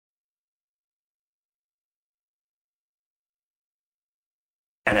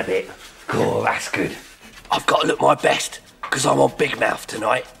And a bit. Oh, that's good. I've got to look my best, because I'm on Big Mouth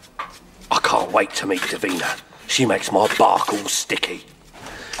tonight. I can't wait to meet Davina. She makes my bark all sticky.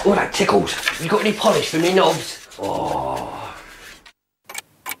 Oh, that tickles. Have you got any polish for me knobs? Oh.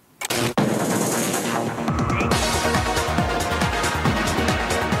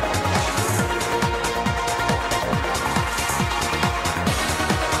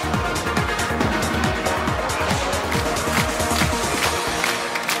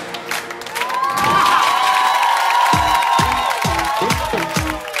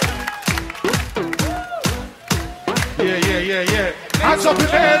 Hands up in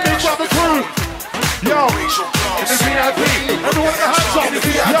the air, big brother crew. Yo, in the VIP. Everyone in the hands up. In the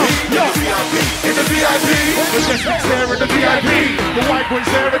VIP. Yo, in the VIP. The Chestnuts there in the VIP. The White Boys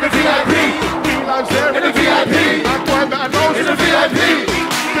there in the VIP. D-Live's there in the VIP. And Boy Better Knows in the VIP.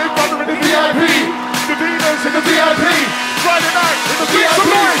 Big brother in the VIP. Davina's in the VIP. Friday night in the VIP. Some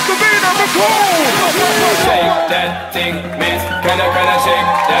noise, Davina, McCall. Shake that thing, miss. Can I shake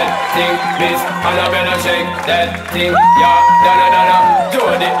that thing, miss? And I better shake that thing, yeah. Do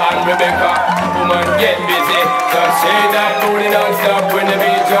it and Rebecca, woman get busy. Just shake that booty non-stop when the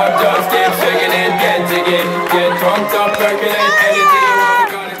beat drop. Just keep shaking it, get jiggy. Get drunk up, percolate anything you want.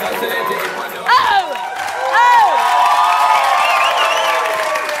 Because it's oscillating.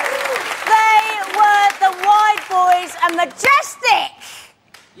 They were the Wide Boys and Majestic.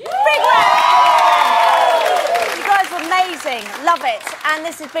 Big round. You guys were amazing. Love it. And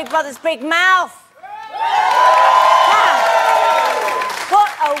this is Big Brother's Big Mouth. What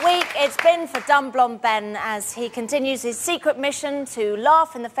a week it's been for Dumb Blonde Ben as he continues his secret mission to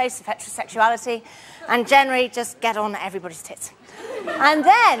laugh in the face of heterosexuality and generally just get on everybody's tits. And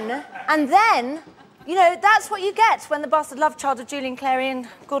then, you know, that's what you get when the bastard love child of Julian Clary and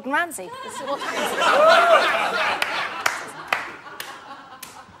Gordon Ramsay.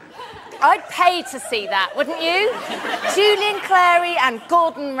 I'd pay to see that, wouldn't you? Julian Clary and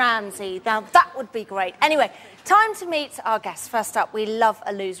Gordon Ramsay. Now, that would be great. Anyway, time to meet our guests. First up, we love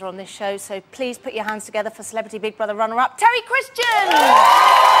a loser on this show, so please put your hands together for Celebrity Big Brother runner-up, Terry Christian!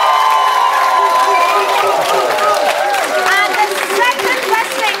 And the second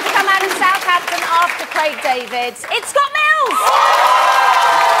wrestling to come out of Southampton after Craig David, it's Scott Mills!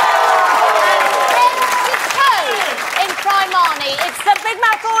 And in Prime Arnie, it's the Big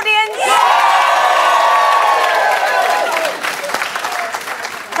Mouth audience!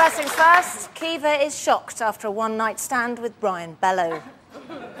 First things first, Kiva is shocked after a one-night stand with Brian Bellow.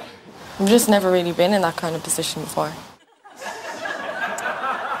 I've just never really been in that kind of position before.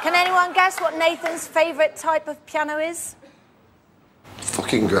 Can anyone guess what Nathan's favourite type of piano is?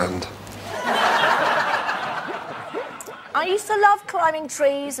 Fucking grand. I used to love climbing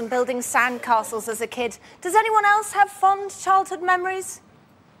trees and building sandcastles as a kid. Does anyone else have fond childhood memories?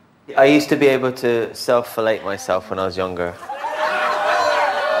 I used to be able to self-fillet myself when I was younger.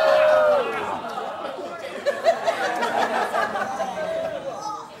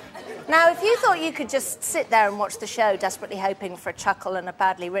 Now, if you thought you could just sit there and watch the show desperately hoping for a chuckle and a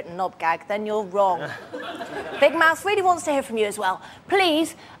badly written knob gag, then you're wrong. Big Mouth really wants to hear from you as well.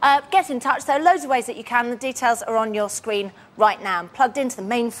 Please, get in touch. There are loads of ways that you can. The details are on your screen right now. I'm plugged into the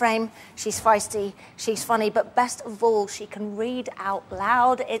mainframe. She's feisty, she's funny, but best of all, she can read out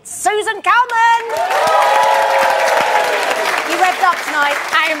loud. It's Susan Calman! You revved up tonight.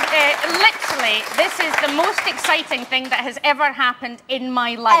 I'm literally, this is the most exciting thing that has ever happened in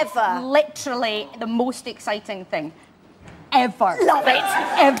my life. Ever. Literally the most exciting thing. Ever. Love it.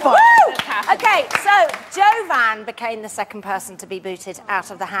 Ever. Woo! Okay, so Jovan became the second person to be booted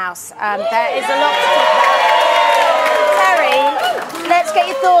out of the house. There is a lot to talk about. Terry, let's get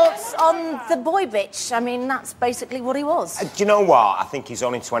your thoughts on the boy bitch. I mean, that's basically what he was. Do you know what? I think he's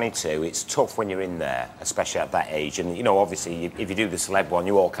only 22. It's tough when you're in there, especially at that age. And, you know, obviously, if you do the celeb one,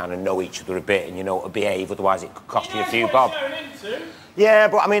 you all kind of know each other a bit and you know how to behave, otherwise it could cost you a few bob. Yeah,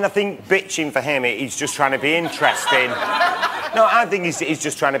 but, I mean, I think bitching for him, he's just trying to be interesting. No, I think he's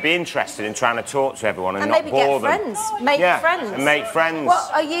just trying to be interested and trying to talk to everyone and not bore them. Maybe get friends. Make friends. And make friends.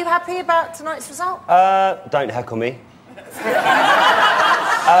 What, are you happy about tonight's result? Don't heckle me.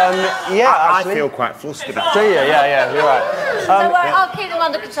 I feel quite flustered. Do you? Yeah, you're right. I'll keep them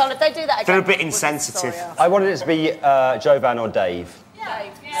under control. If they do that again... They're a bit insensitive. I wanted it to be Jovan or Dave.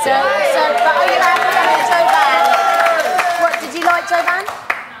 Dave. So, but are you happy with Jovan? What, did you like Jovan?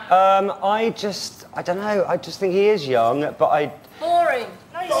 I don't know, I just think he is young, but Boring.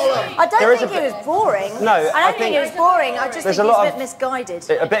 I don't think he was boring. No, I don't think he was boring. I just think he's a bit misguided.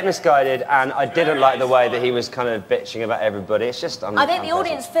 A bit misguided, and I didn't like the way that he was kind of bitching about everybody. It's just... I think the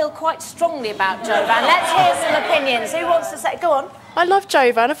audience feel quite strongly about Jovan. Let's hear some opinions. Who wants to say... Go on. I love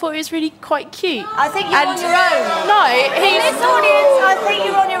Jovan. I thought he was really quite cute. I think you're on your own. No, In this audience, I think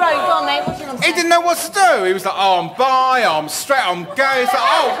you're on your own. Go on, mate. What's your He didn't know what to do. He was like, oh, I'm bi, I'm straight, I'm gay. He's like,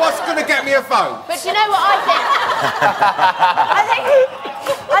 oh, what's going to get me a vote? But you know what I think?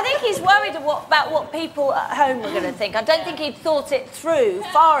 I think he's worried about what people at home were going to think. I don't think he'd thought it through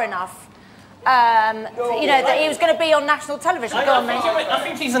far enough. You know, that he was going to be on national television. Go on, mate. I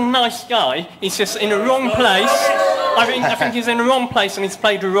think he's a nice guy. He's just in the wrong place. I think he's in the wrong place and he's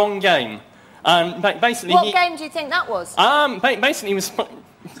played the wrong game. Basically, what game do you think that was? Basically, he was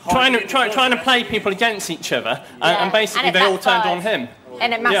trying to play people against each other, and basically they all turned on him.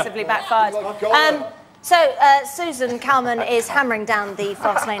 And it massively backfired. So, Susan Calman is hammering down the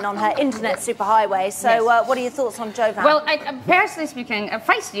fast lane on her internet superhighway. So, what are your thoughts on Jovan? Well, personally speaking, a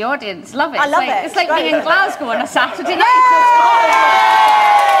feisty audience, love it. I love it. It's like being in Glasgow on a Saturday night.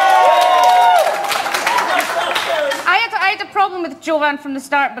 I had a problem with Jovan from the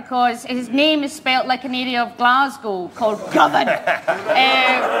start because his name is spelt like an area of Glasgow called Govan,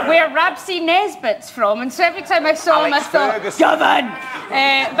 where Rabsy Nesbitt's from, and so every time I saw him I thought, Govan!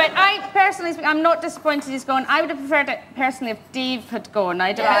 But I personally, I'm not disappointed he's gone. I would have preferred it personally if Dave had gone.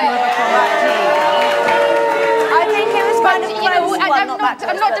 I'd have been more of a problem with Dave. I think it was kind of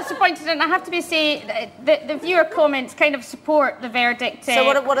I'm not disappointed, and I have to say the viewer comments kind of support the verdict. So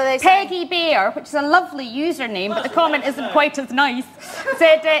what are they saying? Peggy Bear, which is a lovely username, but the comment isn't quite as nice,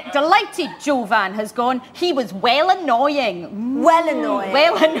 said, delighted Jovan has gone. He was well annoying. Well annoying.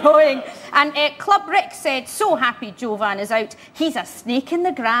 Well annoying. And Club Rick said, so happy Jovan is out. He's a snake in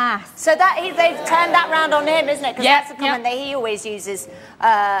the grass. So they've turned that round on him, isn't it? Because that's the comment that he always uses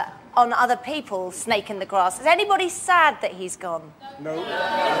on other people, snake in the grass. Is anybody sad that he's gone? No.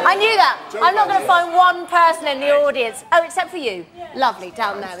 I knew that. I'm not going to find one person in the audience. Oh, except for you. Lovely,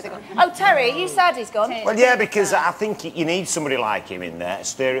 down there with the... Oh, Terry, are you sad he's gone? Well, yeah, because I think you need somebody like him in there to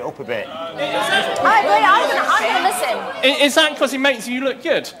stir it up a bit. I agree. I'm going to listen. Is that because he makes you look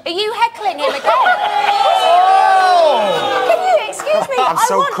good? Are you heckling him again? Can you excuse me? I'm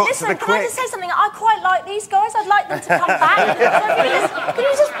so cut to the Can I quick. just say something? I quite like these guys. I'd like them to come back. Can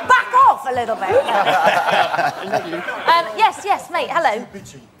you just back off a little bit? Yes, mate. Hello.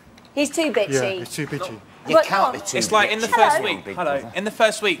 He's too bitchy. Yeah, he's too bitchy. You can't be too It's like in the bitchy. first week. Hello. In the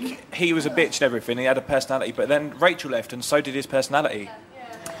first week, he was a bitch and everything. He had a personality, but then Rachel left, and so did his personality.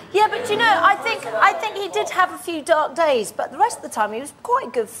 Yeah, but you know, I think he did have a few dark days, but the rest of the time he was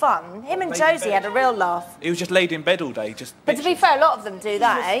quite good fun. Him and Josie had a real laugh. He was just laid in bed all day, just. But to be fair, a lot of them do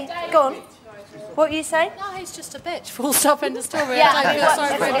that, eh? Go on. What were you saying? No, he's just a bitch. Full stop, end of story. Yeah, I don't feel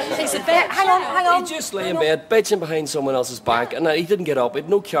sorry for him. He's a bitch. Hang on. He just lay in bed, bitching behind someone else's back, and he didn't get up. He had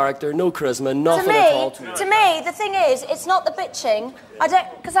no character, no charisma, nothing at all. To me, the thing is, it's not the bitching.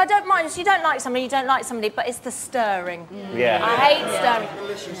 Because I don't mind. If you don't like somebody, you don't like somebody, but it's the stirring. Yeah. I hate stirring.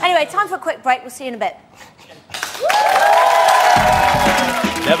 Anyway, time for a quick break. We'll see you in a bit.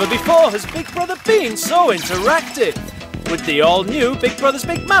 Never before has Big Brother been so interactive. With the all-new Big Brother's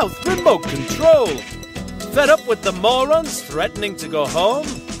Big Mouth remote control. Fed up with the morons threatening to go home?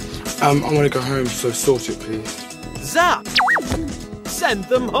 I want to go home, so sort it, please. Zap! Send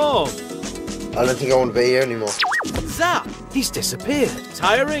them home. I don't think I want to be here anymore. Zap! He's disappeared.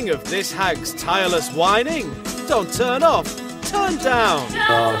 Tiring of this hag's tireless whining? Don't turn off, turn down.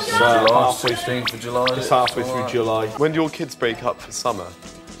 July, 16th of July. It's halfway through July. When do your kids break up for summer?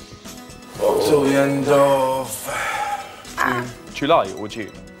 Till the end of... July or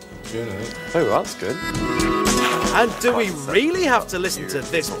June? June, I think. Oh, that's good. And do we really have to listen to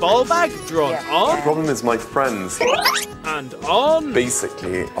this ball bag drone on? The problem is my friends. And on.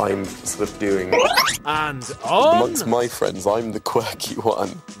 Basically, I'm sort of doing... And on. Amongst my friends, I'm the quirky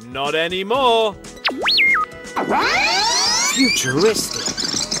one. Not anymore. Futuristic.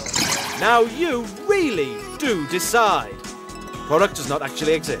 Now you really do decide. The product does not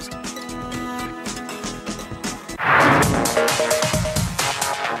actually exist.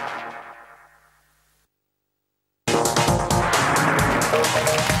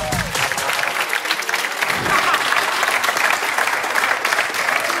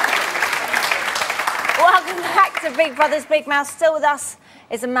 Welcome back to Big Brother's Big Mouth. Still with us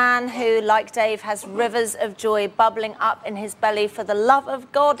is a man who, like Dave, has rivers of joy bubbling up in his belly for the love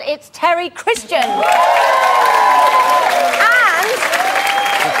of God. It's Terry Christian. And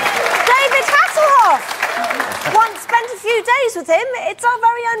David Hasselhoff. Once spent a few days with him, it's our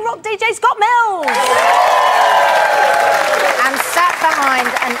very own rock DJ, Scott Mills. And sat behind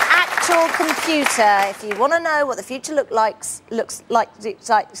an actual computer, if you want to know what the future looks like,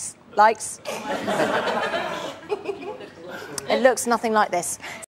 it looks nothing like this.